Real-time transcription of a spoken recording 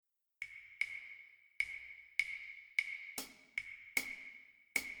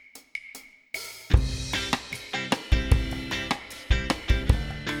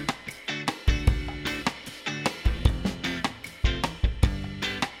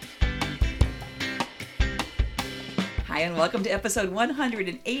Hi, and welcome to episode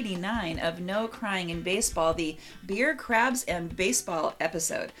 189 of No Crying in Baseball, the Beer, Crabs, and Baseball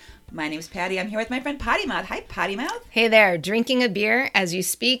episode. My name's Patty. I'm here with my friend Potty Mouth. Hi, Potty Mouth. Hey there, drinking a beer as you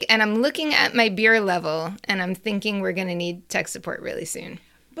speak, and I'm looking at my beer level, and I'm thinking we're going to need tech support really soon.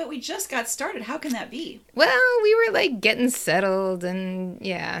 But we just got started. How can that be? Well, we were like getting settled, and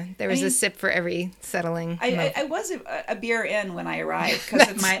yeah, there was a sip for every settling. I was a beer in when I arrived because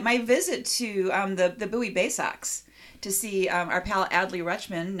of my visit to the Bowie Bay Sox to see our pal Adley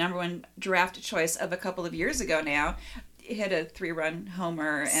Rutschman, number one draft choice of a couple of years ago now. Hit a 3-run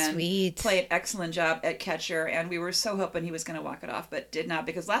homer and played an excellent job at catcher, and we were so hoping he was going to walk it off, but did not,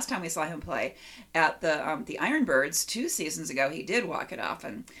 because last time we saw him play at the Ironbirds 2 seasons ago, he did walk it off,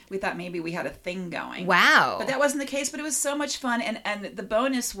 and we thought maybe we had a thing going. Wow. But that wasn't the case, but it was so much fun, and the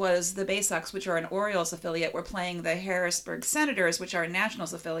bonus was the Bay Sox, which are an Orioles affiliate, were playing the Harrisburg Senators, which are a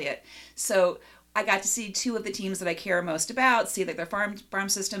Nationals affiliate. So I got to see 2 of the teams that I care most about, see that their farm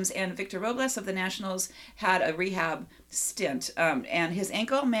systems, and Victor Robles of the Nationals had a rehab stint. And his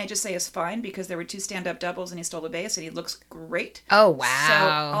ankle, may I just say, is fine because there were 2 stand-up doubles and he stole a base and he looks great. Oh, wow.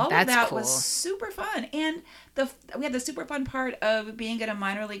 So all That's of that cool. was super fun. And we had the super fun part of being at a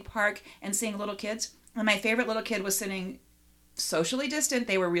minor league park and seeing little kids. And my favorite little kid was sitting socially distant.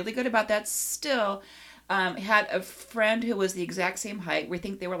 They were really good about that still. Had a friend who was the exact same height. We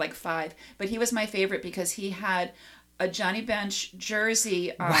think they were like 5, but he was my favorite because he had a Johnny Bench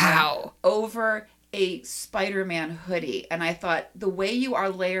jersey over a Spider-Man hoodie, and I thought the way you are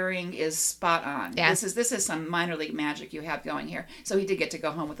layering is spot on. Yeah. This is some minor league magic you have going here. So he did get to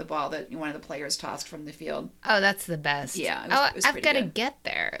go home with a ball that one of the players tossed from the field. Oh, that's the best. Yeah, it was I've got to get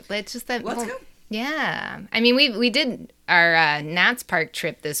there. It's just that. Let's go. Yeah. I mean, we did our Nats Park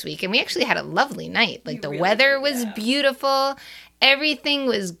trip this week, and we actually had a lovely night. Like, the weather was beautiful. Everything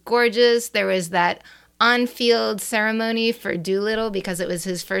was gorgeous. There was that on-field ceremony for Doolittle because it was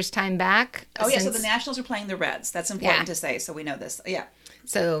his first time back. Oh, yeah, so the Nationals are playing the Reds. That's important to say, so we know this. Yeah.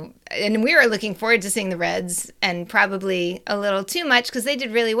 So, and we were looking forward to seeing the Reds, and probably a little too much because they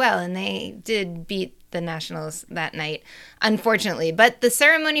did really well, and they did beat the Nationals that night, unfortunately. But the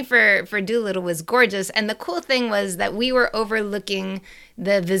ceremony for Doolittle was gorgeous, and the cool thing was that we were overlooking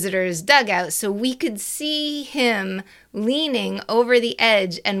the visitors' dugout, so we could see him leaning over the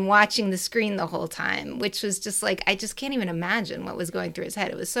edge and watching the screen the whole time, which was just like, I just can't even imagine what was going through his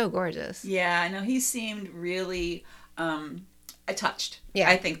head. It was so gorgeous. Yeah, I know. He seemed really touched,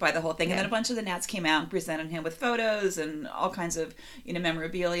 I think, by the whole thing. And then a bunch of the Nats came out and presented him with photos and all kinds of,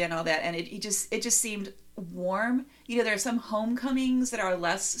 memorabilia and all that. And it just seemed warm. There are some homecomings that are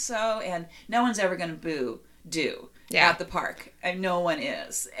less so, and no one's ever going to do at the park. And no one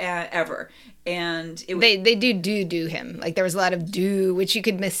is ever. And they do him. Like, there was a lot of do, which you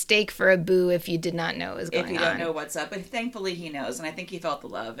could mistake for a boo if you did not know what was going on. If you don't know what's up. But thankfully he knows, and I think he felt the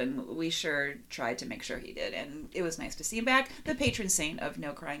love, and we sure tried to make sure he did. And it was nice to see him back, the patron saint of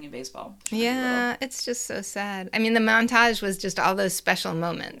No Crying in Baseball. Yeah, it's just so sad. I mean, the montage was just all those special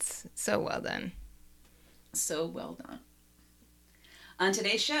moments. So well done. So well done. On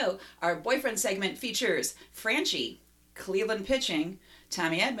today's show, our boyfriend segment features Franchi, Cleveland pitching,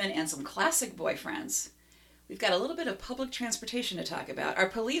 Tommy Edman, and some classic boyfriends. We've got a little bit of public transportation to talk about. Our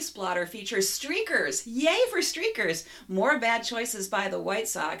police blotter features streakers. Yay for streakers. More bad choices by the White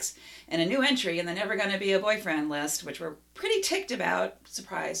Sox. And a new entry in the Never Gonna Be a Boyfriend list, which we're pretty ticked about.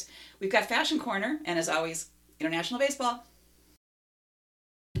 Surprise. We've got Fashion Corner, and as always, International Baseball.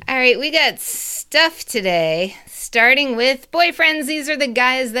 All right, we got stuff today, starting with boyfriends. These are the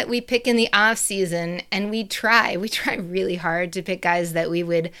guys that we pick in the off season, and we try really hard to pick guys that we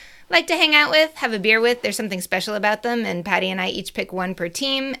would like to hang out with, have a beer with. There's something special about them, and Patty and I each pick one per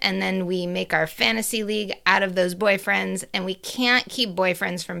team, and then we make our fantasy league out of those boyfriends, and we can't keep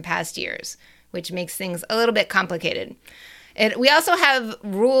boyfriends from past years, which makes things a little bit complicated. We also have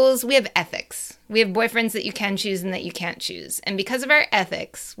rules. We have ethics. We have boyfriends that you can choose and that you can't choose. And because of our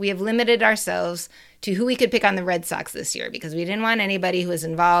ethics, we have limited ourselves to who we could pick on the Red Sox this year because we didn't want anybody who was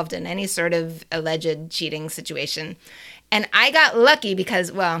involved in any sort of alleged cheating situation. And I got lucky because,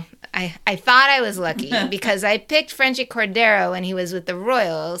 well, I thought I was lucky because I picked Franchy Cordero when he was with the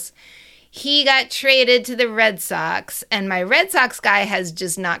Royals. He got traded to the Red Sox, and my Red Sox guy has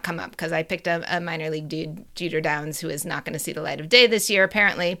just not come up because I picked a minor league dude, Jeter Downs, who is not going to see the light of day this year,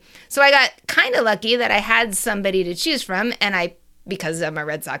 apparently. So I got kind of lucky that I had somebody to choose from, and because I'm a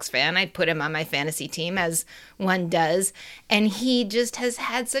Red Sox fan, I put him on my fantasy team, as one does, and he just has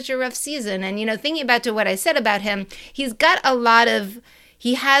had such a rough season. And, thinking back to what I said about him, he's got a lot of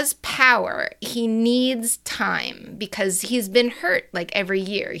He has power. He needs time because he's been hurt like every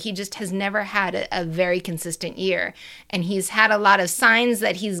year. He just has never had a very consistent year. And he's had a lot of signs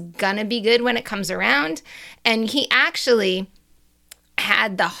that he's going to be good when it comes around. And he actually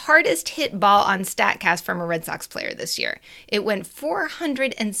had the hardest hit ball on StatCast from a Red Sox player this year. It went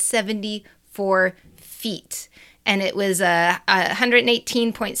 474 feet. And it was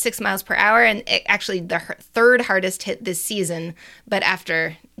 118.6 miles per hour, and actually the third hardest hit this season, but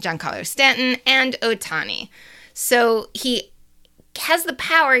after Giancarlo Stanton and Ohtani. So he has the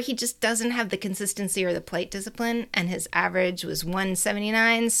power, he just doesn't have the consistency or the plate discipline, and his average was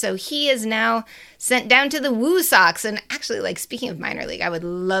 179. So he is now sent down to the Woo Sox. And actually, like, speaking of minor league, I would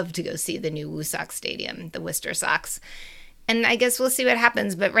love to go see the new Woo Sox stadium, the Worcester Sox. And I guess we'll see what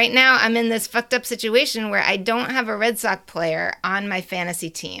happens. But right now, I'm in this fucked up situation where I don't have a Red Sox player on my fantasy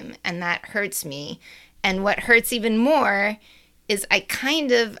team. And that hurts me. And what hurts even more is I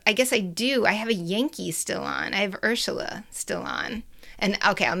guess I do. I have a Yankee still on. I have Urshela still on. And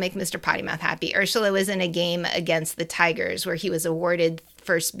okay, I'll make Mr. Pottymouth happy. Urshela was in a game against the Tigers where he was awarded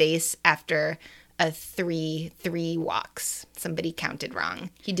first base after a three walks. Somebody counted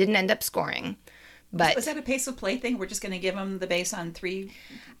wrong. He didn't end up scoring. But was that a pace of play thing? We're just going to give him the base on three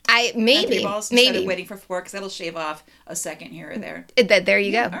balls instead of waiting for four, because that'll shave off a second here or there. There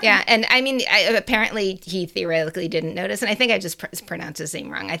you go. Right. Yeah, and I mean, apparently he theoretically didn't notice, and I think I just pronounced his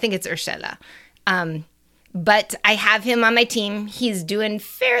name wrong. I think it's Urshela. But I have him on my team. He's doing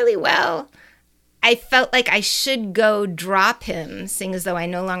fairly well. I felt like I should go drop him, seeing as though I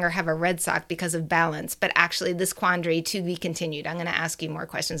no longer have a Red Sox because of balance. But actually, this quandary to be continued. I'm going to ask you more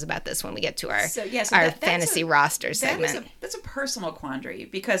questions about this when we get to our fantasy roster segment. That's a personal quandary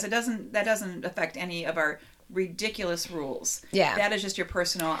because that doesn't affect any of our ridiculous rules. Yeah, that is just your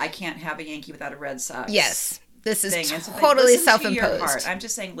personal. I can't have a Yankee without a Red Sox. Yes. This is thing. totally self-imposed. I'm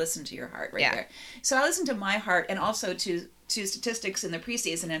just saying, listen to your heart there. So I listened to my heart and also to statistics in the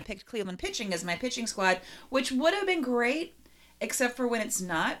preseason and picked Cleveland pitching as my pitching squad, which would have been great, except for when it's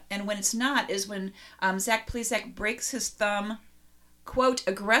not. And when it's not is when Zach Plesac breaks his thumb, quote,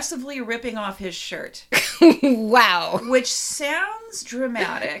 aggressively ripping off his shirt. Wow. Which sounds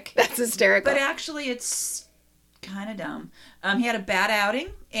dramatic. That's hysterical. But actually it's kind of dumb. He had a bad outing,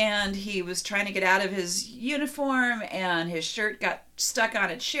 and he was trying to get out of his uniform, and his shirt got stuck on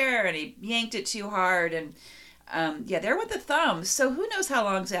a chair, and he yanked it too hard, and there went the thumb. So who knows how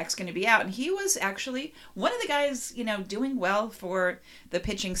long Zach's going to be out. And he was actually one of the guys, doing well for the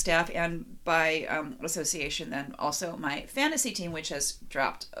pitching staff and by association then also my fantasy team, which has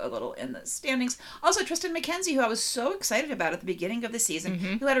dropped a little in the standings. Also, Tristan McKenzie, who I was so excited about at the beginning of the season,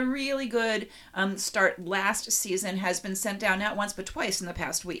 who had a really good start last season, has been sent down not once but twice in the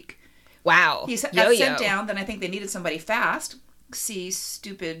past week. Wow. He got sent down. Then I think they needed somebody fast. See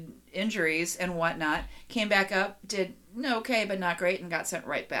stupid injuries and whatnot, came back up, did okay but not great, and got sent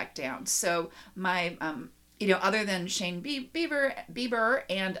right back down. So my other than Shane Bieber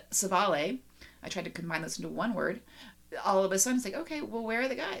and Savale, I tried to combine those into one word. All of a sudden it's like, okay, well, where are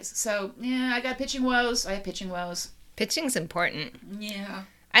the guys? So I got pitching woes. I have pitching woes. Pitching's important. Yeah.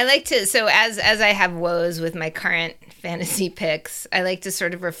 I like to, so as I have woes with my current fantasy picks, I like to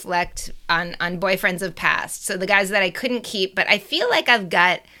sort of reflect on boyfriends of past. So the guys that I couldn't keep, but I feel like I've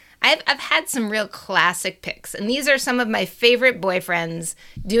had some real classic picks. And these are some of my favorite boyfriends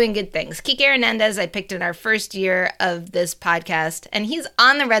doing good things. Kike Hernandez, I picked in our first year of this podcast, and he's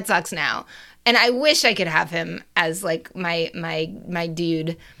on the Red Sox now. And I wish I could have him as like my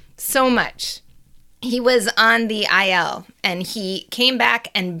dude so much. He was on the IL, and he came back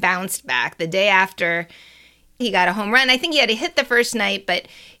and bounced back the day after he got a home run. I think he had a hit the first night, but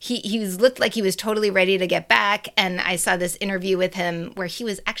he looked like he was totally ready to get back. And I saw this interview with him where he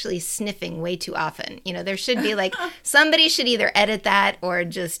was actually sniffing way too often. There should be like somebody should either edit that or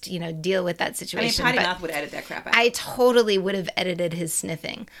just deal with that situation. Patty Mouth would edit that crap out. I totally would have edited his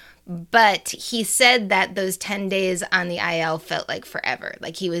sniffing. But he said that those 10 days on the IL felt like forever.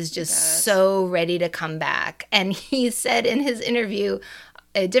 Like he was just so ready to come back. And he said in his interview,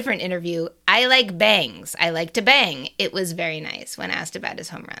 a different interview, I like bangs. I like to bang. It was very nice when asked about his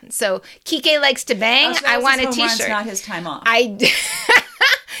home run. So Kike likes to bang. So I want a t-shirt. t-shirt. Not his time off. I'm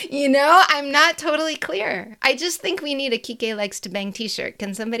not totally clear. I just think we need a Kike likes to bang t-shirt.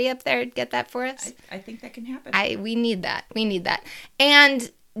 Can somebody up there get that for us? I think that can happen. We need that.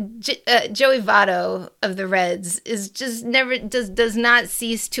 And Joey Votto of the Reds is just never does not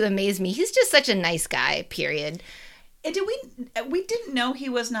cease to amaze me. He's just such a nice guy, period. And we didn't know he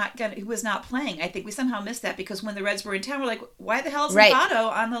was not playing. I think we somehow missed that because when the Reds were in town, we're like, why the hell is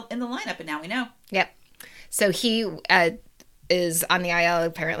Votto in the lineup? And now we know. Yep. So he is on the IL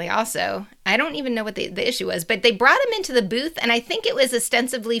apparently also. I don't even know what the issue was, but they brought him into the booth, and I think it was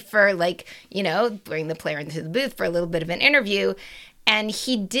ostensibly for, like, you know, bring the player into the booth for a little bit of an interview. And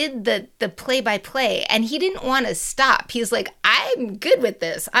he did the play-by-play, and he didn't want to stop. He was like, I'm good with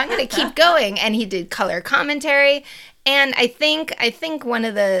this. I'm going to keep going. And he did color commentary. And I think one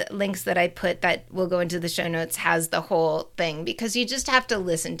of the links that I put that will go into the show notes has the whole thing, because you just have to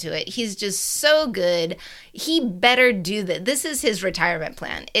listen to it. He's just so good. He better do that. This is his retirement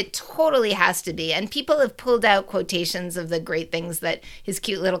plan. It totally has to be. And people have pulled out quotations of the great things that his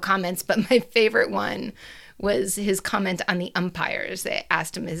cute little comments, but my favorite one was his comment on the umpires. They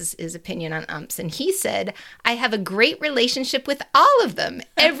asked him his opinion on umps, and he said, I have a great relationship with all of them.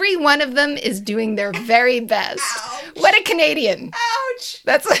 Every one of them is doing their very best. Ouch. What a Canadian. Ouch.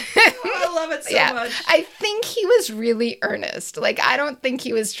 That's I love it so much. I think he was really earnest. Like, I don't think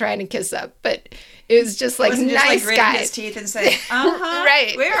he was trying to kiss up, but it was just like, wasn't nice just like guy. his teeth and saying,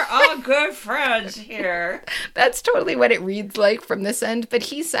 Right. We're all good friends here. That's totally what it reads like from this end, but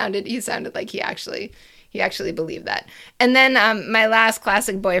he sounded like he actually believed that. And then my last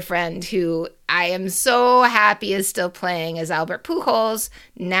classic boyfriend, who I am so happy is still playing, is Albert Pujols,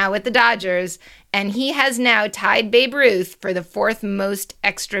 now with the Dodgers. And he has now tied Babe Ruth for the fourth most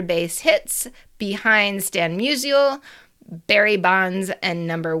extra base hits, behind Stan Musial, Barry Bonds, and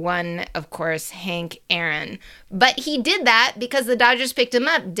number one, of course, Hank Aaron. But he did that because the Dodgers picked him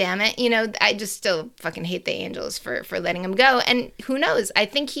up, damn it. You know, I just still fucking hate the Angels for letting him go. And who knows? I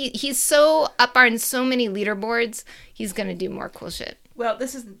think he's so up on so many leaderboards, he's going to do more cool shit. Well,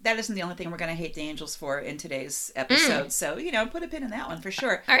 that isn't the only thing we're going to hate the Angels for in today's episode. So, you know, put a pin in that one for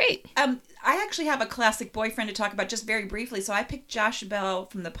sure. All right. I actually have a classic boyfriend to talk about just very briefly. So I picked Josh Bell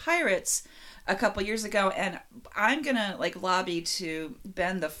from the Pirates a couple years ago, and I'm gonna like lobby to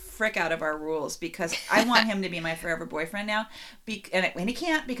bend the frick out of our rules, because I want him to be my forever boyfriend now. And he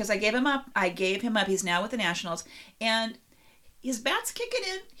can't, because I gave him up. He's now with the Nationals, and his bat's kicking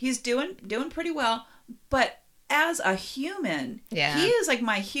in. He's doing pretty well, but as a human, he is like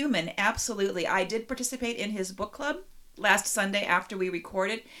my human. Absolutely. I did participate in his book club last Sunday after we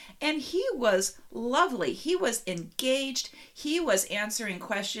recorded, and he was lovely. He was engaged. He was answering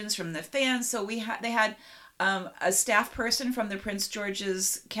questions from the fans. So they had a staff person from the Prince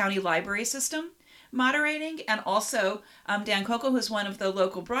George's County Library System moderating, and also Dan Coco, who's one of the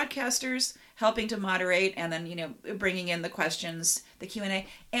local broadcasters, helping to moderate, and then, you know, bringing in the questions, the Q&A.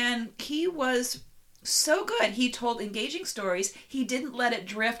 And he was so good. He told engaging stories. He didn't let it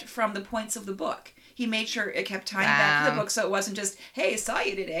drift from the points of the book. He made sure it kept tying back to the book, so it wasn't just, hey, saw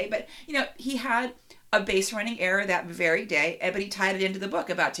you today. But, you know, he had a base running error that very day, but he tied it into the book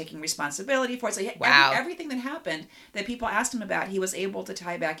about taking responsibility for it. So everything that happened that people asked him about, he was able to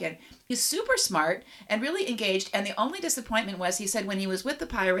tie back in. He's super smart and really engaged. And the only disappointment was, he said when he was with the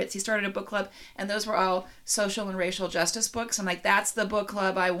Pirates, he started a book club, and those were all social and racial justice books. I'm like, that's the book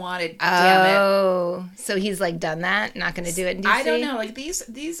club I wanted. Damn it. Oh, so he's like done that? Not going to do it in DC? I don't know. Like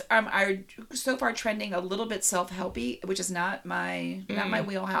these are so far trending a little bit self-helpy, which is not my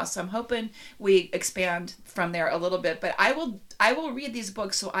wheelhouse. So I'm hoping we expand from there a little bit, but I will read these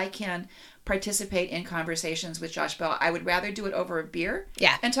books so I can participate in conversations with Josh Bell. I would rather do it over a beer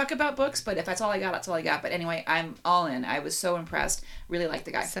and talk about books, but if that's all I got, that's all I got. But anyway, I'm all in. I was so impressed. Really like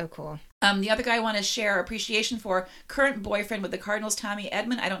the guy. So cool. The other guy I want to share appreciation for, current boyfriend with the Cardinals, Tommy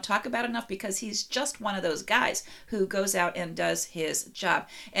Edman. I don't talk about enough because he's just one of those guys who goes out and does his job.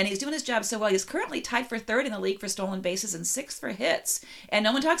 And he's doing his job so well. He's currently tied for third in the league for stolen bases and sixth for hits. And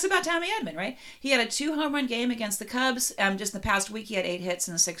no one talks about Tommy Edman, right? He had a 2-home-run game against the Cubs. Just in the past week, he had 8 hits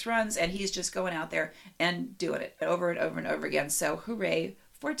and 6 runs. And he's just going out there and doing it over and over and over again. So hooray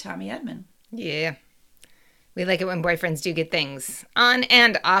for Tommy Edman. Yeah. We like it when boyfriends do good things on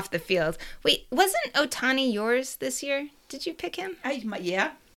and off the field. Wait, wasn't Ohtani yours this year? Did you pick him?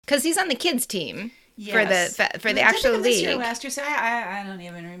 Yeah. Because he's on the kids team yes. for the actual league. This year, last year, so I don't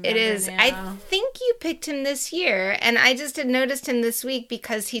even remember. It is. Now. I think you picked him this year, and I just had noticed him this week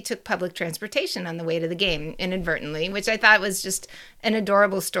because he took public transportation on the way to the game inadvertently, which I thought was just an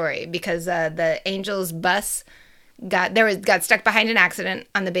adorable story, because the Angels bus got stuck behind an accident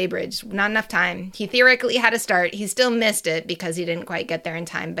on the Bay Bridge. Not enough time. He theoretically had a start. He still missed it because he didn't quite get there in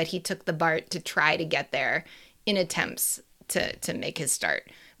time, but he took the BART to try to get there in attempts to make his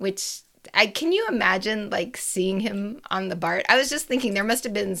start, which can you imagine, like, seeing him on the BART? I was just thinking there must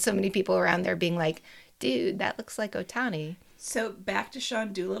have been so many people around there being like, dude, that looks like Ohtani. So back to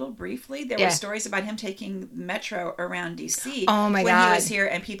Sean Doolittle briefly. There were stories about him taking Metro around D.C. Oh my God. when he was here,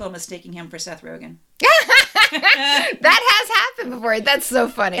 and people mistaking him for Seth Rogen. That has happened before. That's so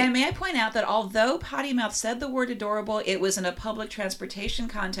funny. And may I point out that although Potty Mouth said the word adorable, it was in a public transportation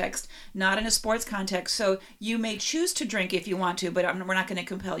context, not in a sports context. So you may choose to drink if you want to, but we're not going to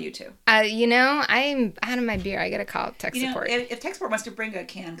compel you to. I'm out of my beer. I got to call tech support. If tech support wants to bring a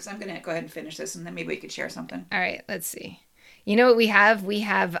can, because I'm going to go ahead and finish this, and then maybe we could share something. All right, let's see. You know what we have? We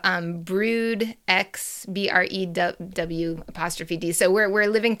have Brewed X BREW''D. So we're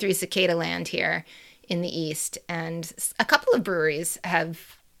living through cicada land here in the East, and a couple of breweries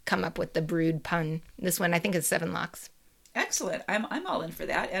have come up with the brewed pun. This one I think is Seven Locks. Excellent. I'm all in for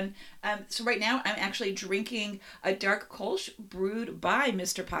that. And so right now I'm actually drinking a dark Kolsch brewed by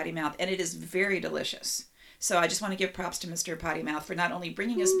Mr. Potty Mouth, and it is very delicious. So I just want to give props to Mr. Potty Mouth for not only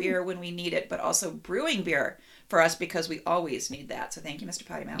bringing us beer when we need it, but also brewing beer for us, because we always need that. So thank you, Mr.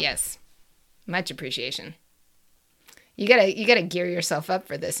 Potty Mouth. Yes. Much appreciation. You gotta gear yourself up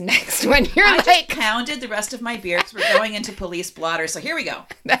for this next one. I just pounded the rest of my beer because we're going into police blotter. So here we go.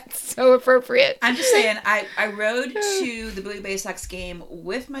 That's so appropriate. I'm just saying, I rode to the Bowie Bay Sox game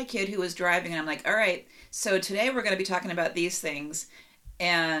with my kid who was driving, and I'm like, all right, so today we're going to be talking about these things.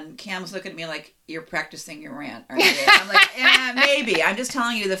 And Cam's looking at me like, you're practicing your rant, aren't you? I'm like, maybe. I'm just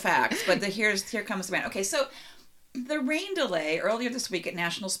telling you the facts. But here comes the rant. Okay, so the rain delay earlier this week at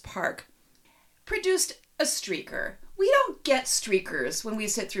Nationals Park produced a streaker. We don't get streakers when we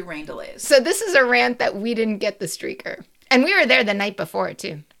sit through rain delays. So this is a rant that we didn't get the streaker. And we were there the night before,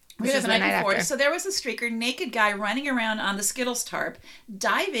 too. The night before. So there was a streaker, naked guy running around on the Skittles tarp,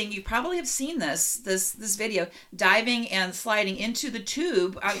 diving. You probably have seen this video, diving and sliding into the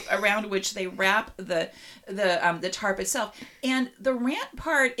tube around which they wrap the tarp itself. And the rant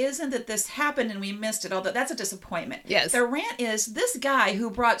part isn't that this happened and we missed it, although that's a disappointment. Yes. The rant is this guy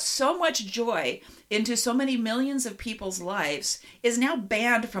who brought so much joy into so many millions of people's lives is now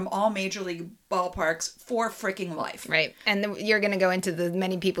banned from all major league ballparks for freaking life. Right. And you're going to go into the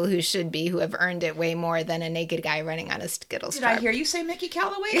many people who should be, who have earned it way more than a naked guy running on a Skittles Did tarp. I hear you say Mickey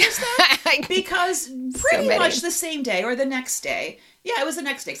Callaway just then? Because pretty much the same day or the next day. Yeah, it was the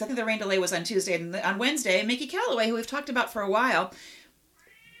next day. Because I think the rain delay was on Tuesday. And on Wednesday, Mickey Callaway, who we've talked about for a while,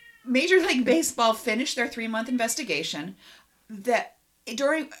 Major League Baseball finished their 3-month investigation that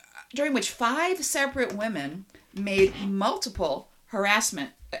during which 5 separate women made multiple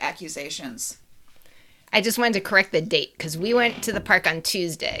harassment accusations. I just wanted to correct the date because we went to the park on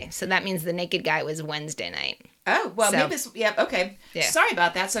Tuesday. So that means the naked guy was Wednesday night. Oh, well, maybe it's, yeah, okay. Yeah. Sorry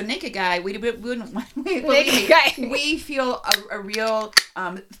about that. So naked guy, we feel a real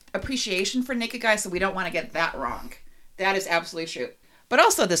appreciation for naked guy, so we don't want to get that wrong. That is absolutely true. But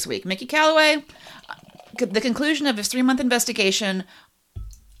also this week, Mickey Callaway, the conclusion of his 3-month investigation,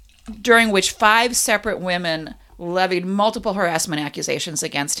 during which 5 separate women levied multiple harassment accusations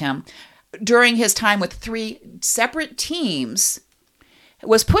against him during his time with 3 separate teams,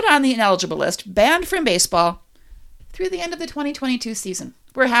 was put on the ineligible list, banned from baseball through the end of the 2022 season.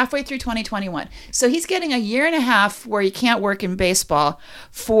 We're halfway through 2021. So he's getting a year and a half where he can't work in baseball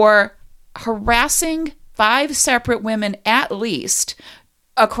for harassing 5 separate women at least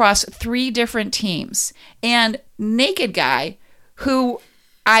across 3 different teams. And naked guy, who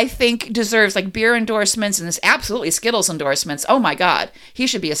I think deserves like beer endorsements and is absolutely Skittles endorsements. Oh my God. He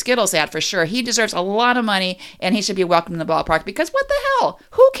should be a Skittles ad for sure. He deserves a lot of money and he should be welcome in the ballpark because what the hell?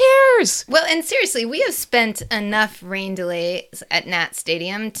 Who cares? Well, and seriously, we have spent enough rain delays at Nat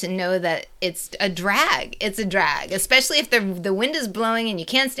Stadium to know that it's a drag. It's a drag, especially if the wind is blowing and you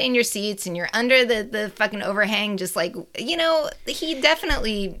can't stay in your seats and you're under the fucking overhang. Just like, he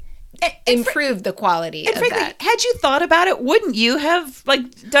definitely improved the quality of frankly, that. Had you thought about it, wouldn't you have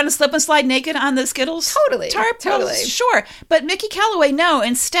done a slip and slide naked on the Skittles tarp? Totally. Well, sure. But Mickey Callaway, no.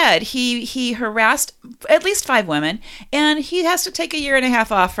 Instead, he harassed at least 5 women, and he has to take a year and a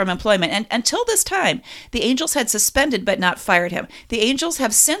half off from employment. And until this time, the Angels had suspended but not fired him. The Angels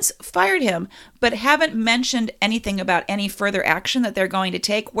have since fired him, but haven't mentioned anything about any further action that they're going to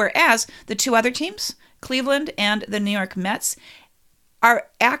take, whereas the 2 other teams, Cleveland and the New York Mets, are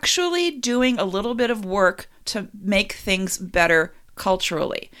actually doing a little bit of work to make things better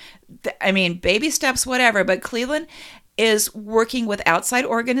culturally. I mean, baby steps, whatever, but Cleveland is working with outside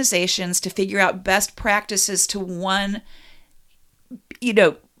organizations to figure out best practices to,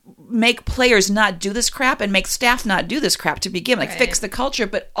 make players not do this crap and make staff not do this crap to begin, fix the culture,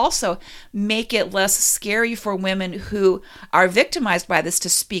 but also make it less scary for women who are victimized by this to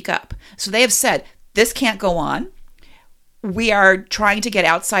speak up. So they have said, this can't go on. We are trying to get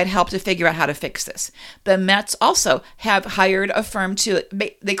outside help to figure out how to fix this. The Mets also have hired a firm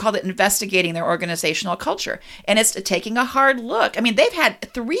they call it investigating their organizational culture. And it's taking a hard look. I mean, they've had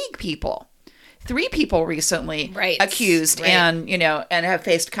 3 people 3 people recently Right. accused Right. and, and have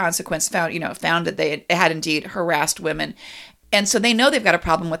faced consequence, found that they had indeed harassed women. And so they know they've got a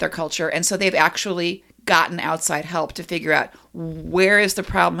problem with their culture. And so they've actually gotten outside help to figure out where is the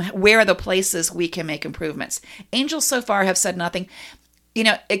problem, where are the places we can make improvements. Angels so far have said nothing.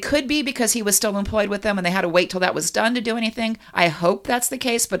 It could be because he was still employed with them and they had to wait till that was done to do anything. I hope that's the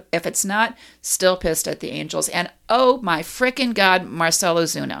case, but if it's not, still pissed at the Angels. And oh my frickin' God, Marcell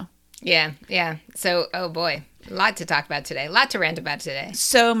Ozuna. Yeah. So, oh boy, a lot to talk about today. A lot to rant about today.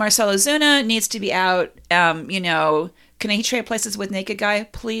 So Marcell Ozuna needs to be out. Can he trade places with Naked Guy,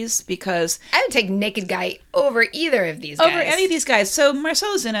 please? Because I would take Naked Guy over either of these guys. Over any of these guys. So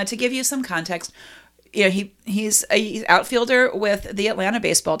Marcell Ozuna, to give you some context, he's an outfielder with the Atlanta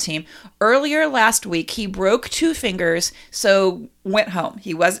baseball team. Earlier last week, he broke 2 fingers, so went home.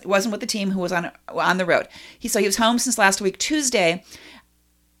 He wasn't with the team, who was on the road. He was home since last week, Tuesday.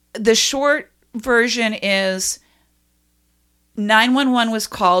 The short version is 911 was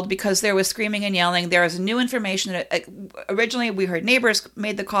called because there was screaming and yelling. There was new information. Originally, we heard neighbors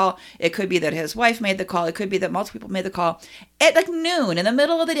made the call. It could be that his wife made the call. It could be that multiple people made the call. At like noon, in the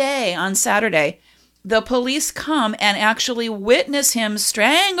middle of the day on Saturday, the police come and actually witness him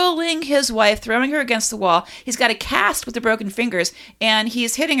strangling his wife, throwing her against the wall. He's got a cast with the broken fingers, and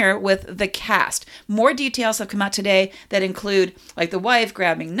he's hitting her with the cast. More details have come out today that include like the wife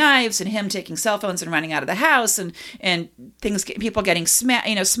grabbing knives and him taking cell phones and running out of the house, and people getting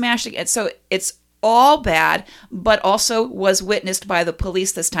smashed. So it's all bad, but also was witnessed by the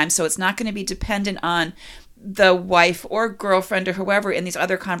police this time. So it's not going to be dependent on the wife or girlfriend or whoever in these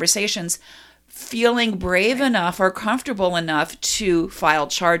other conversations feeling brave enough or comfortable enough to file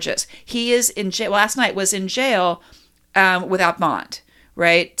charges. He is in jail. Last night was in jail without bond,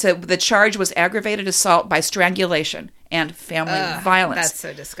 right? So the charge was aggravated assault by strangulation and family violence. That's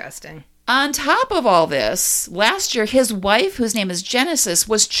so disgusting. On top of all this, last year, his wife, whose name is Genesis,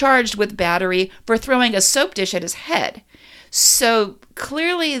 was charged with battery for throwing a soap dish at his head. So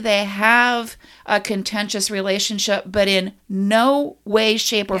clearly they have a contentious relationship, but in no way,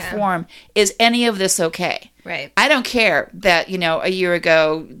 shape, or form is any of this okay. Right. I don't care that, a year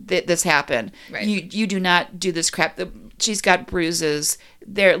ago this happened. Right. You do not do this crap. She's got bruises.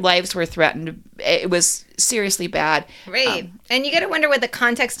 Their lives were threatened. It was seriously bad. Right. And you got to wonder what the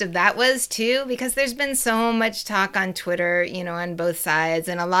context of that was, too, because there's been so much talk on Twitter, on both sides.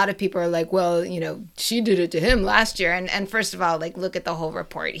 And a lot of people are like, well, she did it to him last year. And first of all, like, look at the whole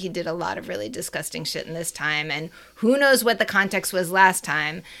report. He did a lot of really disgusting shit in this time. And who knows what the context was last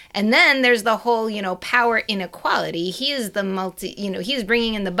time. And then there's the whole, power inequality. He is the he's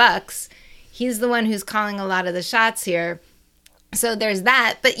bringing in the bucks. He's the one who's calling a lot of the shots here. So there's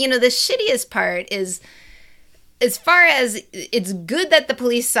that. But, the shittiest part is, as far as it's good that the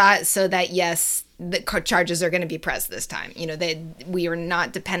police saw it so that, yes, the charges are going to be pressed this time. We are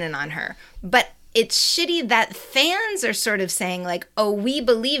not dependent on her. But it's shitty that fans are sort of saying, like, oh, we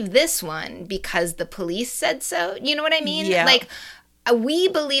believe this one because the police said so. You know what I mean? Yeah. Like, we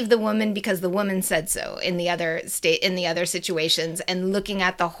believe the woman because the woman said so in the other situations, and looking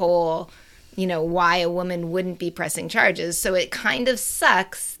at the whole, why a woman wouldn't be pressing charges. So it kind of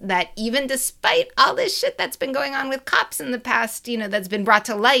sucks that even despite all this shit that's been going on with cops in the past, that's been brought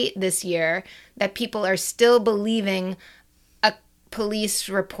to light this year, that people are still believing a police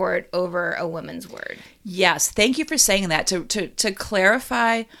report over a woman's word. Yes. Thank you for saying that. To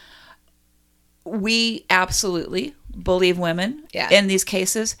clarify, we absolutely believe women in these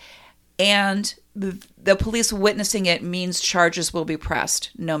cases, and the police witnessing it means charges will be pressed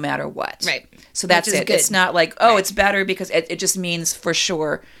no matter what. Right. So that's it. Good. It's not like, it's better because it just means for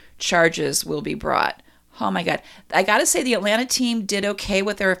sure charges will be brought. Oh my God. I got to say the Atlanta team did okay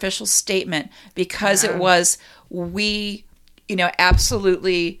with their official statement because it was, we,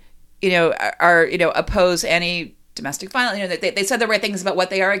 absolutely, are, oppose any domestic violence. They said the right things about what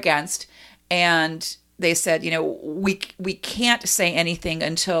they are against, and they said, we can't say anything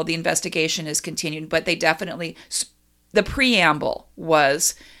until the investigation is continued, but they definitely, the preamble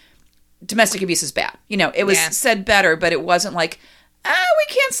was domestic abuse is bad. It was said better, but it wasn't like, we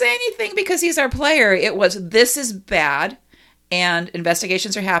can't say anything because he's our player. It was, this is bad and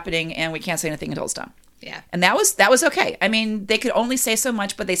investigations are happening and we can't say anything until it's done. Yeah. And that was okay. I mean, they could only say so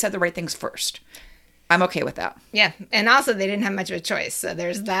much, but they said the right things first. I'm okay with that. Yeah. And also they didn't have much of a choice. So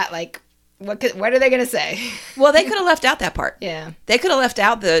there's that, like, what are they going to say? Well, they could have left out that part. Yeah. They could have left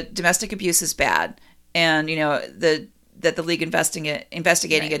out the domestic abuse is bad and, that the league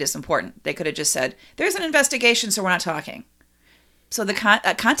investigating it is important. They could have just said, there's an investigation, so we're not talking. So the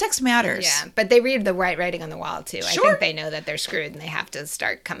context matters. Yeah, but they read the writing on the wall too. Sure. I think they know that they're screwed and they have to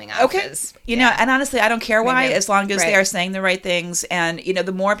start coming off Okay. as... You know, and honestly, I don't care why, Maybe. as long as they Right. are saying the right things. And, you know,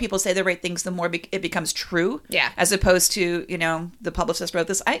 the more people say the right things, the more it becomes true. Yeah. As opposed to, you know, the publicist wrote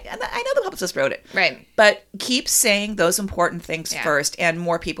this. I know the publicist wrote it. Right. But keep saying those important things Yeah. first, and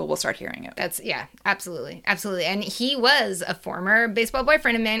more people will start hearing it. That's, yeah, absolutely. Absolutely. And he was a former baseball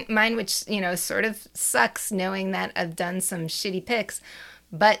boyfriend of mine, which, you know, sort of sucks knowing that I've done some shitty picks.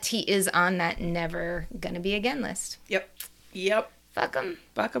 But he is on that never gonna be again list. Yep. Fuck him.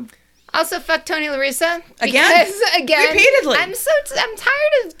 Fuck 'em. Also, fuck Tony La Russa. Again? Again. Repeatedly. I'm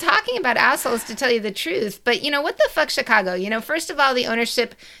tired of talking about assholes, to tell you the truth. But, you know, what the fuck, Chicago? You know, first of all, the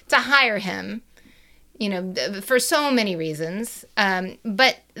ownership to hire him, you know, for so many reasons.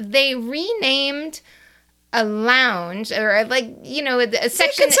 But they renamed a lounge, or like, you know, a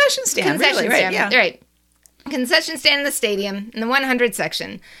section. concession stand, really, right, yeah. Right. Concession stand in the stadium, in the 100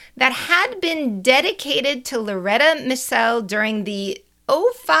 section, that had been dedicated to Loretta Missel during the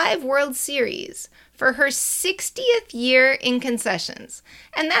 2005 World Series for her 60th year in concessions.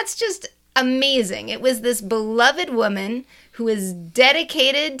 And that's just amazing. It was this beloved woman who is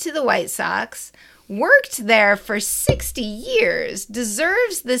dedicated to the White Sox, worked there for 60 years,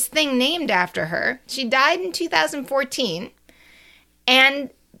 deserves this thing named after her. She died in 2014, and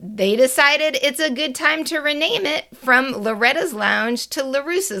they decided it's a good time to rename it from Loretta's Lounge to La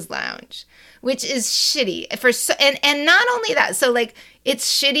Russa's Lounge, which is shitty. And not only that, so like,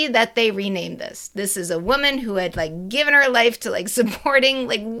 it's shitty that they renamed this. This is a woman who had like given her life to like supporting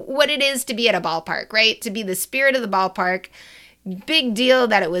like what it is to be at a ballpark, right? To be the spirit of the ballpark. Big deal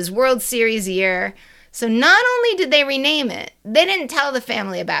that it was World Series year. So not only did they rename it, they didn't tell the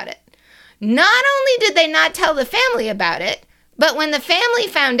family about it. Not only did they not tell the family about it, but when the family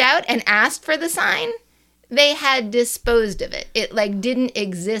found out and asked for the sign, they had disposed of it. It like didn't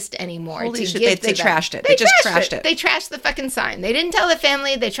exist anymore. Holy to shit, give they to them. trashed it. They just trashed it. They trashed the fucking sign. They didn't tell the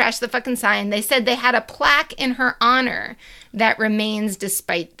family. They trashed the fucking sign. They said they had a plaque in her honor that remains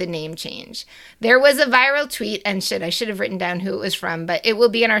despite the name change. There was a viral tweet, and I should have written down who it was from, but it will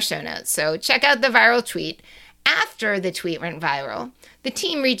be in our show notes. So check out the viral tweet. After the tweet went viral, the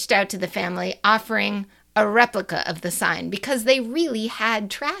team reached out to the family offering a replica of the sign because they really had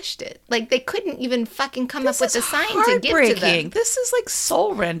trashed it. Like, they couldn't even fucking come up with a sign to give to them. This is like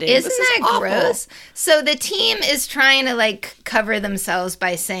soul rending. Isn't this is that awful. gross? So the team is trying to like cover themselves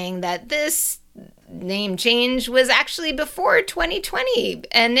by saying that this name change was actually before 2020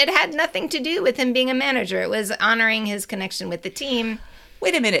 and it had nothing to do with him being a manager. It was honoring his connection with the team.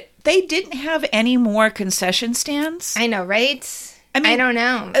 Wait a minute. They didn't have any more concession stands? I know, right? I mean, I don't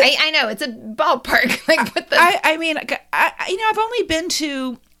know. I know it's a ballpark. Like, what the? I mean, I've only been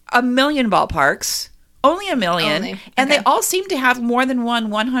to a million ballparks, only a million, Only. and Okay. they all seem to have more than one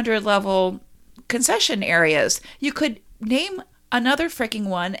 100 level concession areas. You could name another freaking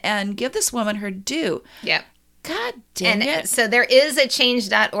one and give this woman her due. Yep. God damn And it! so there is a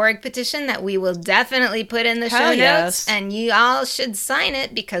change.org petition that we will definitely put in the show Hell notes. yes. And you all should sign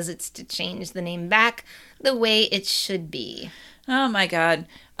it because it's to change the name back the way it should be. Oh my God.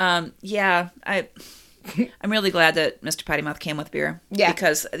 Yeah, I'm really glad that Mr. Potty Mouth came with beer. Yeah.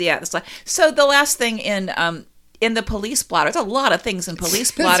 Because so the last thing in the police blotter, there's a lot of things in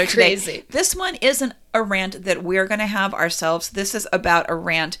police blotter today. crazy. This one isn't a rant that we're going to have ourselves. This is about a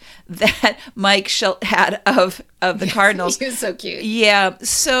rant that Mike Schilt had of the Cardinals. He was so cute. Yeah.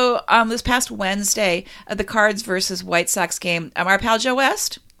 So this past Wednesday, the Cards versus White Sox game, our pal Joe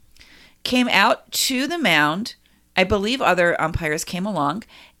West came out to the mound. I believe other umpires came along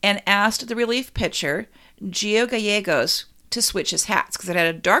and asked the relief pitcher, Gio Gallegos, to switch his hats because it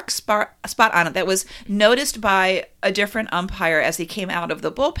had a dark spot on it that was noticed by a different umpire as he came out of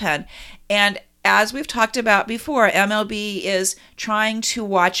the bullpen. And as we've talked about before, MLB is trying to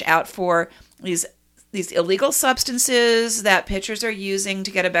watch out for these illegal substances that pitchers are using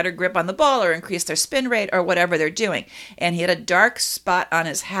to get a better grip on the ball or increase their spin rate or whatever they're doing. And he had a dark spot on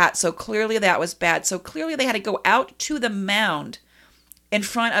his hat, so clearly that was bad. So clearly they had to go out to the mound in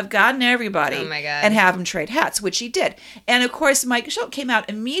front of God and everybody Oh my God. and have him trade hats, which he did. And of course, Mike Schilt came out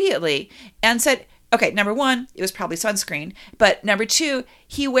immediately and said, okay, number one, it was probably sunscreen. But number two,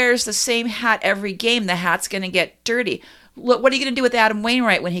 he wears the same hat every game. The hat's going to get dirty. Look, what are you going to do with Adam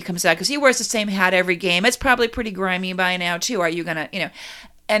Wainwright when he comes out? Because he wears the same hat every game. It's probably pretty grimy by now, too. Are you going to,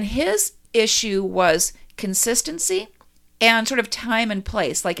 And his issue was consistency and sort of time and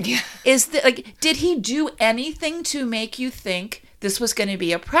place. Like, did he do anything to make you think this was going to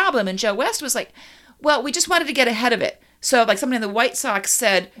be a problem? And Joe West was like, well, we just wanted to get ahead of it. So if like somebody in the White Sox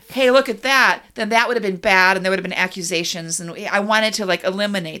said, hey, look at that, then that would have been bad and there would have been accusations. And I wanted to like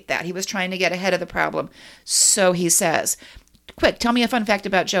eliminate that. He was trying to get ahead of the problem. So he says, quick, tell me a fun fact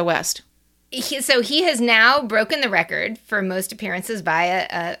about Joe West. So he has now broken the record for most appearances by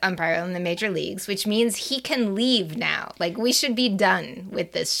a umpire in the major leagues, which means he can leave now. Like, we should be done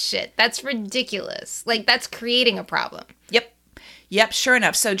with this shit. That's ridiculous. Like, that's creating a problem. Yep, sure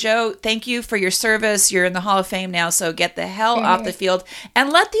enough. So, Joe, thank you for your service. You're in the Hall of Fame now, so get the hell off the field and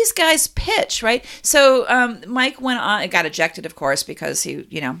let these guys pitch, right? So, Mike went on, got ejected, of course, because he,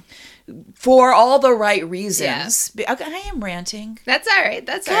 for all the right reasons. Yeah. I am ranting. That's all right.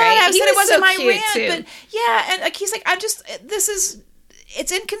 That's all right. I said it wasn't so my cute, rant, too. but yeah, and like he's like,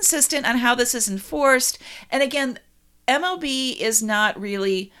 it's inconsistent on how this is enforced. And again, MLB is not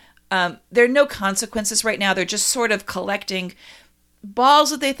really, there are no consequences right now. They're just sort of collecting balls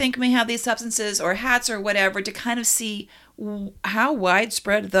that they think may have these substances or hats or whatever to kind of see how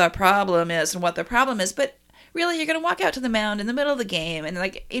widespread the problem is and what the problem is. But really, you're going to walk out to the mound in the middle of the game and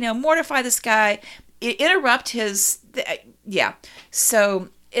like, mortify this guy, interrupt his, yeah. So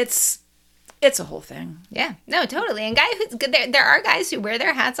it's a whole thing. Yeah, no, totally. And there are guys who wear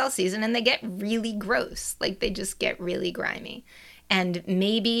their hats all season and they get really gross. Like they just get really grimy. And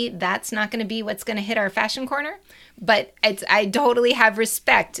maybe that's not going to be what's going to hit our fashion corner. But I totally have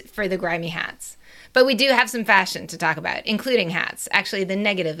respect for the grimy hats. But we do have some fashion to talk about, including hats. Actually, the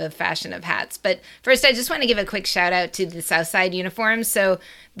negative of fashion of hats. But first, I just want to give a quick shout out to the Southside uniforms. So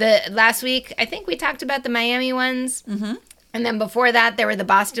last week, I think we talked about the Miami ones. Mm-hmm. And then before that, there were the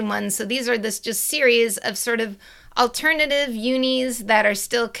Boston ones. So these are this just series of sort of alternative unis that are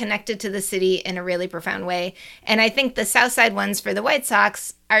still connected to the city in a really profound way. And I think the Southside ones for the White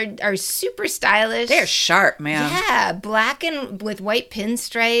Sox are super stylish. They're sharp, man. Yeah, black and with white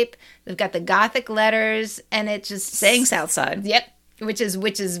pinstripe. They've got the Gothic letters, and it just saying Southside. Yep, which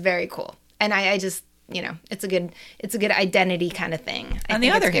is very cool. And I just it's a good identity kind of thing. I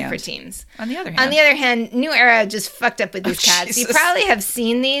think it's good for teams. On the other hand, New Era just fucked up with these cats. Jesus. You probably have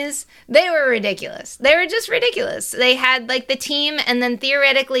seen these. They were ridiculous. They were just ridiculous. They had like the team and then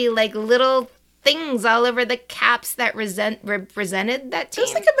theoretically like little things all over the caps that represented that team. It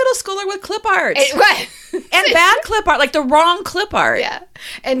was like a middle schooler with clip art. Right. And bad clip art, like the wrong clip art. Yeah.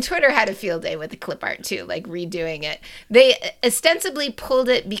 And Twitter had a field day with the clip art too, like redoing it. They ostensibly pulled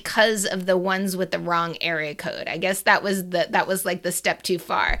it because of the ones with the wrong area code. I guess that was like the step too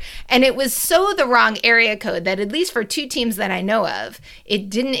far. And it was so the wrong area code that at least for two teams that I know of,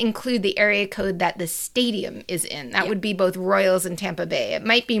 it didn't include the area code that the stadium is in. That would be both Royals and Tampa Bay. It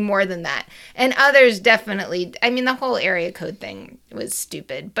might be more than that. And others definitely, I mean, the whole area code thing was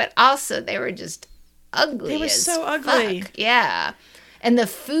stupid, but also they were just ugly. They were so ugly. Fuck. Yeah. And the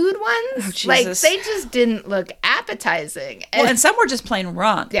food ones, like, they just didn't look appetizing. And some were just plain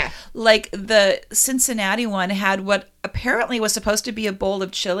wrong. Yeah. Like the Cincinnati one had what apparently was supposed to be a bowl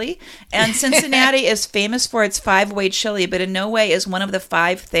of chili. And Cincinnati is famous for its 5-way chili, but in no way is one of the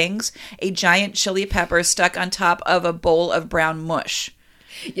 5 things a giant chili pepper stuck on top of a bowl of brown mush.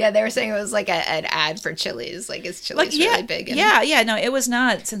 Yeah, they were saying it was like an ad for Chili's. Like, is Chili's really big? Yeah. No, it was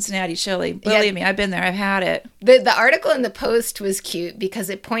not Cincinnati chili. Believe me, I've been there. I've had it. The article in the Post was cute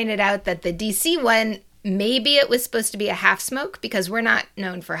because it pointed out that the DC one, maybe it was supposed to be a half smoke because we're not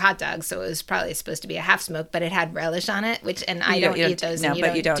known for hot dogs, so it was probably supposed to be a half smoke, but it had relish on it, I don't eat those. No,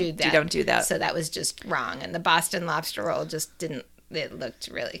 but you don't do that. So that was just wrong. And the Boston lobster roll just didn't. It looked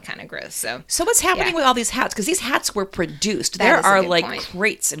really kind of gross. So what's happening with all these hats? Because these hats were produced. There are like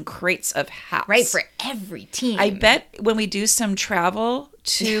crates and crates of hats. Right, for every team. I bet when we do some travel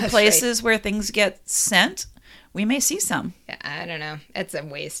to places where things get sent, we may see some. Yeah, I don't know. It's a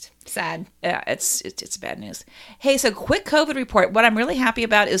waste. Sad. Yeah, it's bad news. Hey, so quick COVID report. What I'm really happy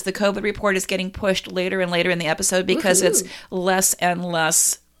about is the COVID report is getting pushed later and later in the episode because it's less and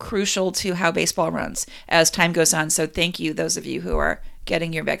less crucial to how baseball runs as time goes on. So thank you, those of you who are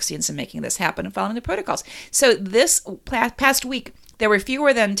getting your vaccines and making this happen and following the protocols. So this past week, there were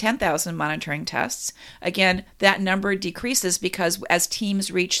fewer than 10,000 monitoring tests. Again, that number decreases because as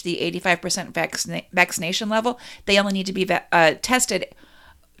teams reach the 85% vaccination level, they only need to be tested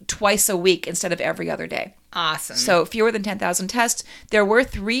twice a week instead of every other day. Awesome. So fewer than 10,000 tests. There were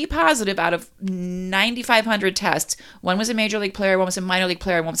 3 positive out of 9,500 tests. One was a major league player, one was a minor league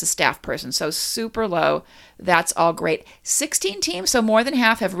player, and one was a staff person. So super low. That's all great. 16 teams, so more than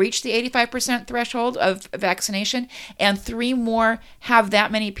half, have reached the 85% threshold of vaccination, and 3 more have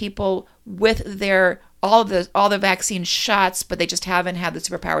that many people with their all the vaccine shots, but they just haven't had the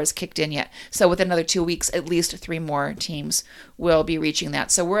superpowers kicked in yet. So within another 2 weeks, at least 3 more teams will be reaching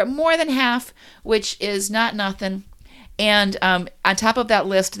that. So we're at more than half, which is not nothing. And on top of that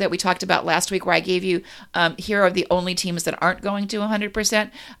list that we talked about last week, where I gave you, here are the only teams that aren't going to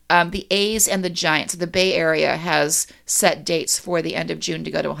 100%. The A's and the Giants, the Bay Area, has set dates for the end of June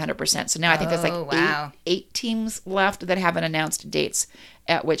to go to 100%. So now I think there's like eight teams left that haven't announced dates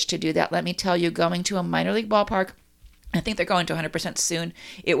at which to do that. Let me tell you, going to a minor league ballpark, I think they're going to 100% soon.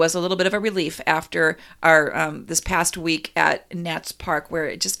 It was a little bit of a relief after our this past week at Nats Park, where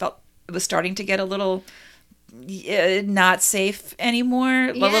it just felt it was starting to get a little not safe anymore,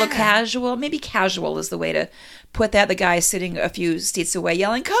 a little casual. Maybe casual is the way to put that. The guy sitting a few seats away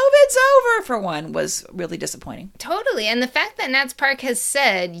yelling, "COVID's over," for one, was really disappointing. Totally. And the fact that Nats Park has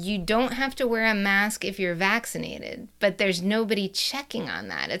said you don't have to wear a mask if you're vaccinated, but there's nobody checking on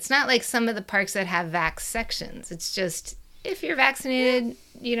that. It's not like some of the parks that have vax sections. It's just, if you're vaccinated,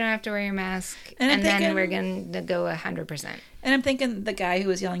 you don't have to wear your mask. And then we're going to go 100%. And I'm thinking the guy who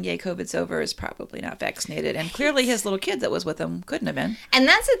was yelling, "Yay, COVID's over," is probably not vaccinated. And clearly his little kid that was with him couldn't have been. And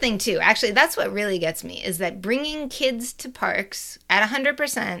that's the thing, too. Actually, that's what really gets me, is that bringing kids to parks at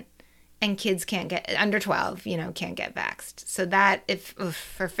 100%, and kids can't get, under 12, can't get vaxxed. So that,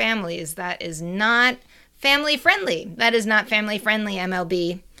 for families, that is not family friendly. That is not family friendly,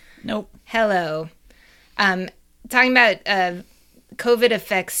 MLB. Nope. Hello. Talking about COVID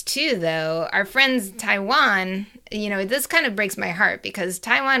effects too, though, our friends Taiwan, this kind of breaks my heart, because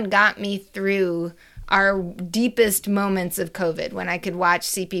Taiwan got me through our deepest moments of COVID when I could watch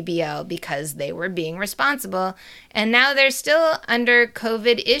CPBL because they were being responsible. And now they're still under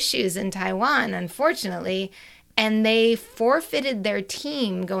COVID issues in Taiwan, unfortunately. And they forfeited their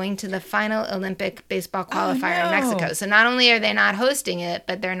team going to the final Olympic baseball qualifier in Mexico. So not only are they not hosting it,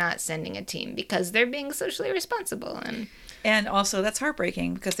 but they're not sending a team because they're being socially responsible. And also that's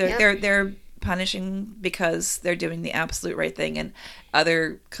heartbreaking, because they're punishing because they're doing the absolute right thing, and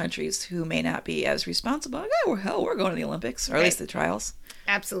other countries who may not be as responsible, we're going to the Olympics, or at least the trials.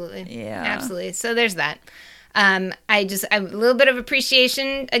 Absolutely. Yeah. Absolutely. So there's that. I a little bit of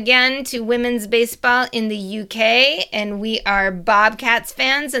appreciation again to women's baseball in the UK, and we are Bobcats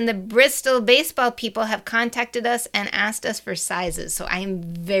fans, and the Bristol baseball people have contacted us and asked us for sizes. So I am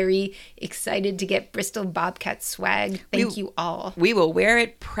very excited to get Bristol Bobcats swag. Thank you all. We will wear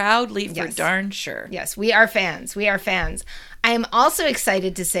it proudly for darn sure. Yes, we are fans. We are fans. I am also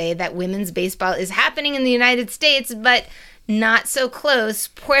excited to say that women's baseball is happening in the United States, but not so close.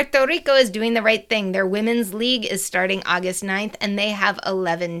 Puerto Rico is doing the right thing. Their women's league is starting August 9th, and they have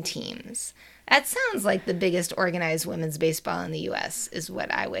 11 teams. That sounds like the biggest organized women's baseball in the U.S., is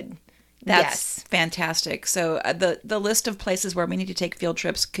what I would guess. Fantastic. So the list of places where we need to take field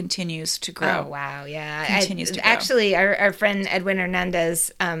trips continues to grow. Oh, wow, yeah. Continues to grow. Actually, our friend Edwin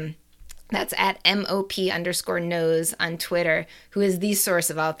Hernandez, that's at MOP_knows on Twitter, who is the source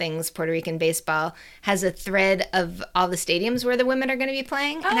of all things Puerto Rican baseball, has a thread of all the stadiums where the women are going to be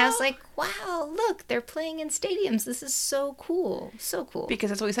playing. And I was like, wow, look, they're playing in stadiums. This is so cool. So cool. Because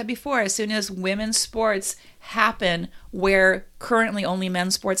that's what we said before. As soon as women's sports happen where currently only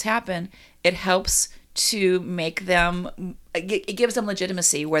men's sports happen, it helps to make them, it gives them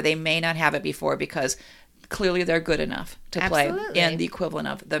legitimacy where they may not have it before, because clearly they're good enough to play in the equivalent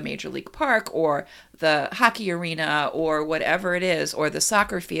of the Major League Park or the hockey arena or whatever it is, or the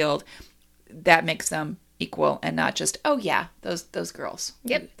soccer field. That makes them equal, and not just, those girls.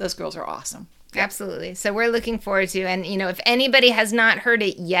 Yep. Those girls are awesome. Absolutely. So we're looking forward to, and if anybody has not heard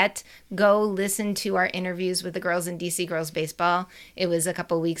it yet, go listen to our interviews with the girls in DC Girls Baseball. It was a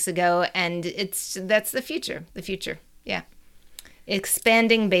couple weeks ago, and that's the future. The future. Yeah.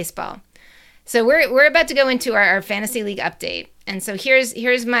 Expanding baseball. So we're about to go into our fantasy league update. And so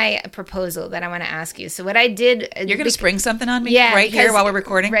here's my proposal that I want to ask you. So what I did... You're going to spring something on me here while we're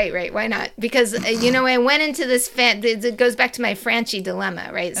recording? Right. Why not? Because, I went into this... it goes back to my Franchi dilemma,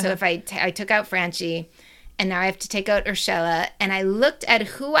 right? So if I took out Franchi, and now I have to take out Urshela, and I looked at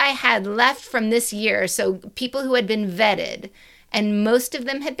who I had left from this year, so people who had been vetted, and most of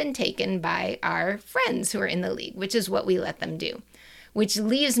them had been taken by our friends who are in the league, which is what we let them do, which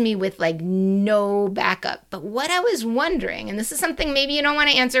leaves me with no backup. But what I was wondering, and this is something maybe you don't want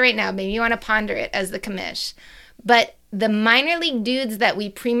to answer right now, maybe you want to ponder it as the commish, but the minor league dudes that we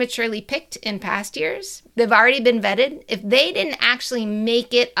prematurely picked in past years, they've already been vetted. If they didn't actually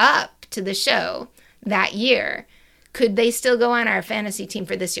make it up to the show that year, could they still go on our fantasy team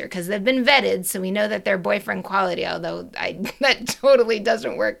for this year? Because they've been vetted, so we know that they're boyfriend quality, although that totally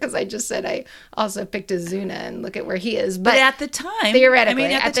doesn't work, because I just said I also picked Ozuna, and look at where he is. But at the time, theoretically,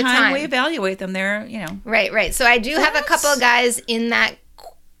 at the time we evaluate them, they're, Right. So I do have a couple of guys in that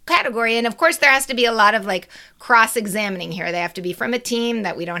category, and of course there has to be a lot of cross-examining here. They have to be from a team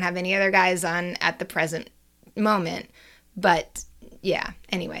that we don't have any other guys on at the present moment. But yeah,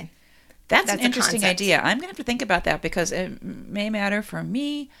 anyway. That's an a interesting concept. idea. I'm going to have to think about that because it may matter for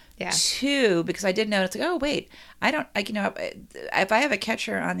me too, because I did notice, like, oh, wait, I don't, like, if I have a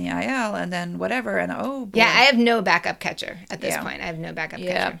catcher on the IL and then whatever, and oh, boy. Yeah, I have no backup catcher at this point. I have no backup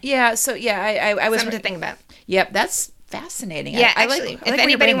catcher. Yeah, so I was... Something to think about. Yep, that's fascinating. Yeah, actually, if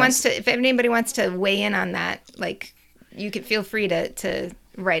anybody wants to weigh in on that, like, you could feel free to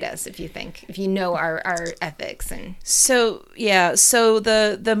write us if you know our ethics. And so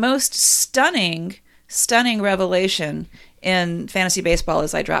the most stunning revelation in fantasy baseball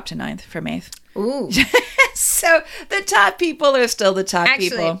is I dropped to 9th from 8th. Ooh. So the top people are still the top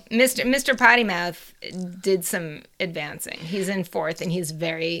people. Mr. Potty Mouth did some advancing. He's in 4th and he's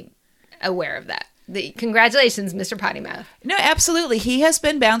very aware of that. Congratulations, Mr. Potty Mouth. No, absolutely. He has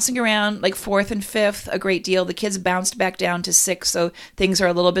been bouncing around like 4th and 5th a great deal. The kids bounced back down to 6th, so things are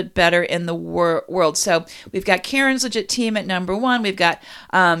a little bit better in the world. So we've got Karen's Legit Team at number 1. We've got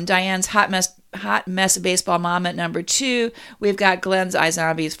Diane's Hot Mess Baseball Mom at number 2. We've got Glenn's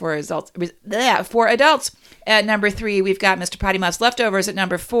iZombies for adults at number 3. We've got Mr. Potty Mouth's Leftovers at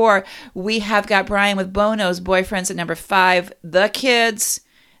number 4. We have got Brian with Bono's Boyfriends at number 5. The Kids,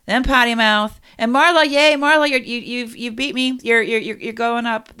 then Potty Mouth. And Marla, yay, Marla, you've beat me. You're going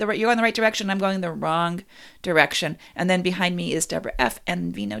up. You're going the right direction. I'm going the wrong direction. And then behind me is Deborah F.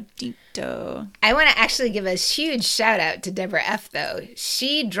 and Vino Dito. I want to actually give a huge shout out to Deborah F. though.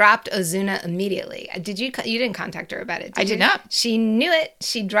 She dropped Ozuna immediately. You didn't contact her about it? I did not. She knew it.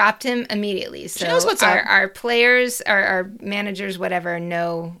 She dropped him immediately. So she knows what's up. Our players, our managers, whatever,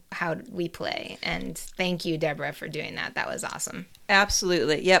 know how we play. And thank you, Deborah, for doing that. That was awesome.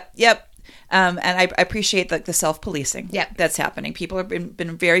 Absolutely. Yep. And I appreciate the self-policing that's happening. People have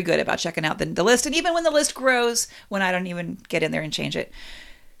been very good about checking out the list. And even when the list grows, when I don't even get in there and change it.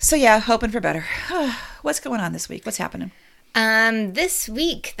 So yeah, hoping for better. What's going on this week? What's happening? This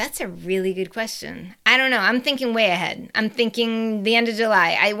week, that's a really good question. I don't know. I'm thinking way ahead. I'm thinking the end of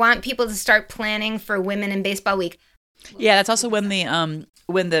July. I want people to start planning for Women in Baseball Week. Yeah, that's also when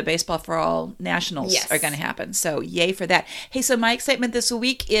the Baseball for All Nationals are going to happen. So yay for that. Hey, so my excitement this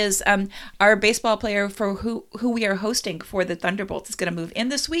week is our baseball player for who we are hosting for the Thunderbolts is going to move in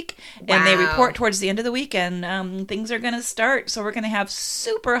this week. Wow. And they report towards the end of the week, and things are going to start. So we're going to have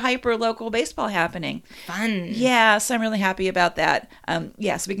super hyper local baseball happening. Fun. Yeah, so I'm really happy about that. So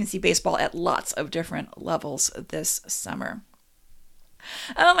we can see baseball at lots of different levels this summer.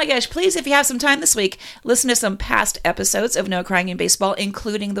 Oh my gosh, please, if you have some time this week, listen to some past episodes of No Crying in Baseball,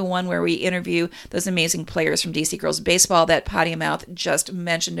 including the one where we interview those amazing players from DC Girls Baseball that Potty Mouth just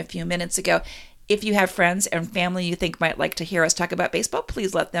mentioned a few minutes ago. If you have friends and family you think might like to hear us talk about baseball,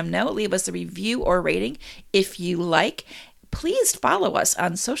 please let them know. Leave us a review or rating if you like. Please follow us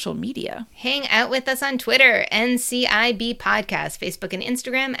on social media. Hang out with us on Twitter, NCIB Podcast, Facebook and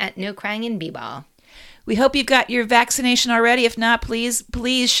Instagram at No Crying in B-Ball. We hope you've got your vaccination already. If not, please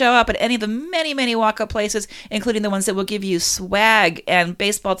show up at any of the many, many walk-up places, including the ones that will give you swag and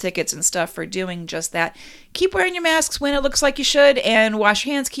baseball tickets and stuff for doing just that. Keep wearing your masks when it looks like you should, and wash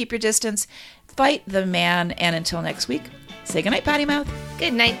your hands, keep your distance, fight the man, and until next week, say goodnight, Potty Mouth.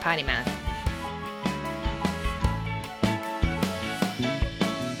 Good night, Potty Mouth.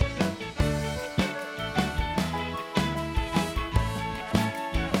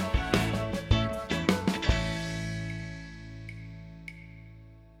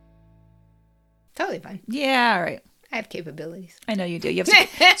 Totally fine. Yeah, all right. I have capabilities. I know you do. You have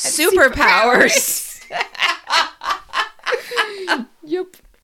superpowers. Yep.